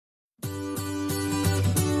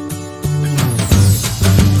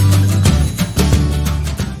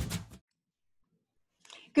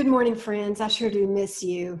Good morning, friends. I sure do miss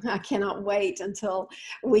you. I cannot wait until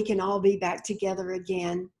we can all be back together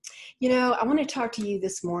again. I want to talk to you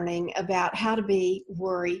this morning about how to be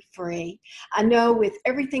worry-free. I know with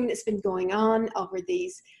everything that's been going on over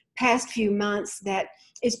these past few months that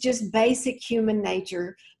it's just basic human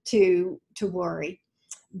nature to worry.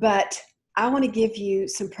 But I want to give you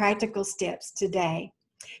some practical steps today.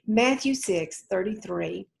 Matthew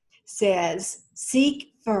 6:33 says, "Seek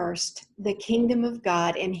first the kingdom of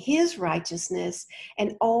God and his righteousness,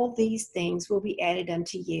 and all these things will be added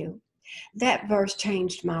unto you." That verse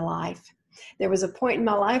changed my life. There was a point in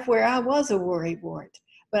my life where I was a worrywart,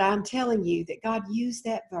 but I'm telling you that God used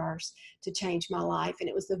that verse to change my life, and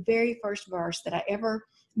it was the very first verse that I ever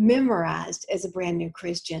memorized as a brand new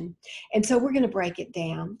Christian. And so we're going to break it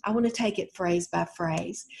down. I want to take it phrase by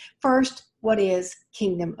phrase. First, what is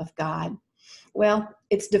kingdom of God? Well,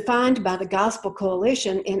 it's defined by the Gospel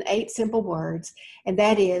Coalition in 8 simple words, and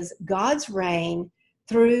that is God's reign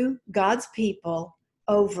through God's people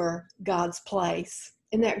over God's place.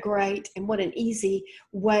 Isn't that great? And what an easy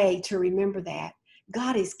way to remember that.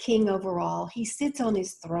 God is king over all. He sits on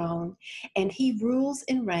his throne, and he rules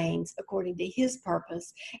and reigns according to his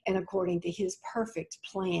purpose and according to his perfect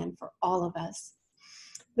plan for all of us.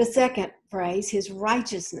 The second phrase, his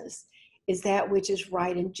righteousness, is that which is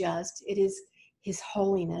right and just. It is his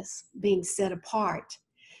holiness being set apart.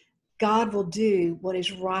 God will do what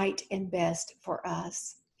is right and best for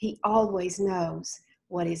us. He always knows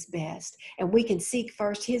what is best. And we can seek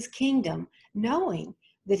first his kingdom, knowing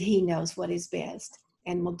that he knows what is best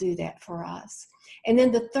and will do that for us. And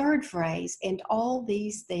then the third phrase, and all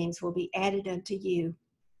these things will be added unto you.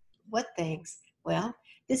 What things? Well,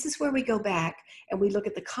 this is where we go back and we look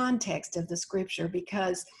at the context of the scripture,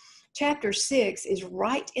 because chapter 6 is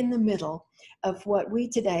right in the middle of what we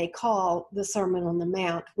today call the Sermon on the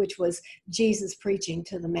Mount, which was Jesus preaching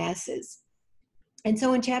to the masses. And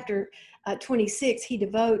so in chapter 26, he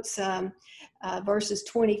devotes verses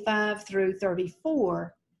 25 through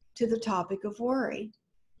 34 to the topic of worry.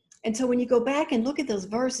 And so when you go back and look at those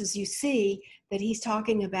verses, you see that he's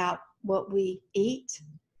talking about what we eat,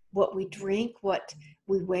 what we drink, what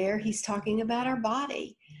we wear. He's talking about our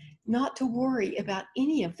body, not to worry about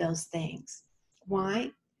any of those things.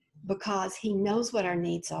 Why? Because he knows what our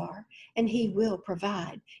needs are, and he will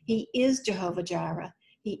provide. He is Jehovah Jireh.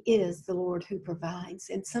 He is the Lord who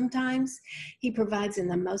provides. And sometimes he provides in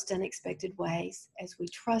the most unexpected ways as we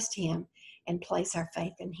trust him and place our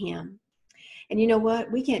faith in him. And you know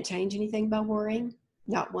what? We can't change anything by worrying.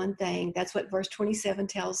 Not one thing. That's what verse 27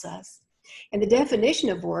 tells us. And the definition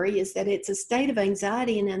of worry is that it's a state of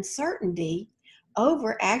anxiety and uncertainty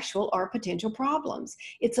over actual or potential problems.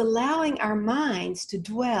 It's allowing our minds to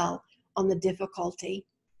dwell on the difficulty.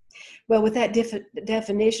 Well, with that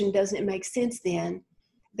definition, doesn't it make sense then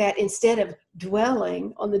that instead of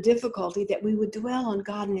dwelling on the difficulty, that we would dwell on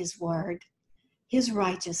God and his word, his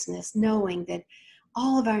righteousness, knowing that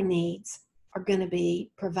all of our needs are going to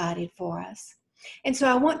be provided for us. And so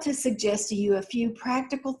I want to suggest to you a few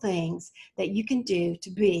practical things that you can do to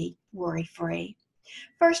be worry-free.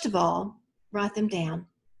 First of all, write them down.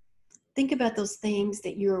 Think about those things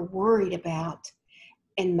that you're worried about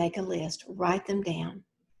and make a list. Write them down.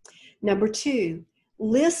 Number 2,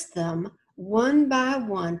 list them one by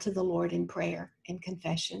one to the Lord in prayer and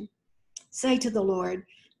confession. Say to the Lord,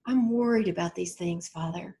 I'm worried about these things,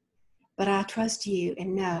 Father, but I trust you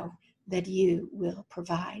and know that you will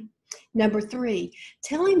provide. Number 3,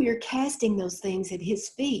 tell him you're casting those things at his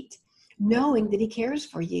feet, knowing that he cares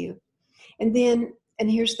for you. And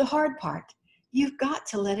here's the hard part. You've got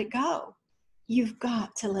to let it go. You've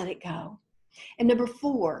got to let it go. And number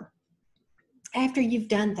 4, after you've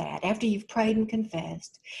done that, after you've prayed and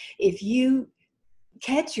confessed, if you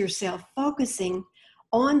catch yourself focusing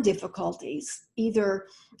on difficulties, either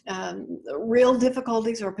real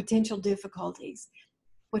difficulties or potential difficulties,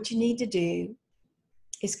 what you need to do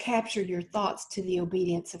is capture your thoughts to the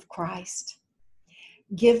obedience of Christ.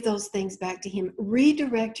 Give those things back to him.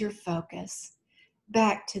 Redirect your focus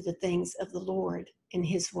back to the things of the Lord and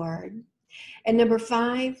his word. And number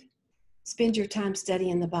 5, spend your time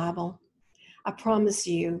studying the Bible. I promise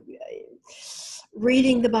you,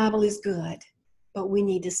 reading the Bible is good, but we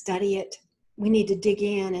need to study it. We need to dig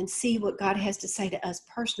in and see what God has to say to us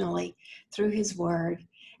personally through his word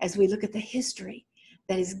as we look at the history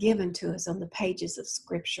that is given to us on the pages of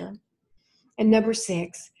Scripture. And number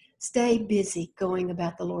 6, stay busy going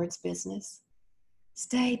about the Lord's business.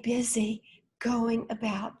 Stay busy going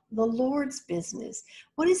about the Lord's business.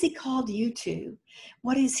 What has he called you to?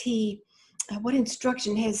 What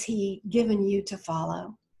instruction has he given you to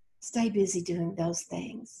follow? Stay busy doing those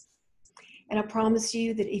things. And I promise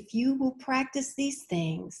you that if you will practice these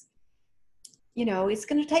things, it's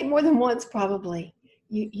going to take more than once probably.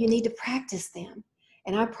 You need to practice them.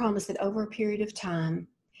 And I promise that over a period of time,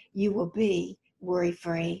 you will be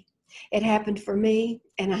worry-free. It happened for me,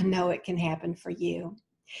 and I know it can happen for you.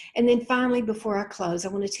 And then finally, before I close, I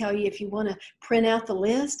want to tell you, if you want to print out the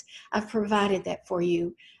list, I've provided that for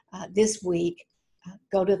you this week.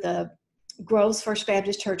 Go to the Groves First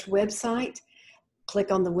Baptist Church website,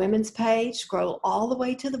 click on the women's page, scroll all the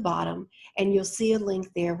way to the bottom, and you'll see a link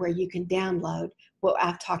there where you can download what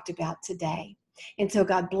I've talked about today. And so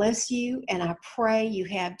God bless you, and I pray you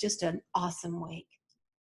have just an awesome week.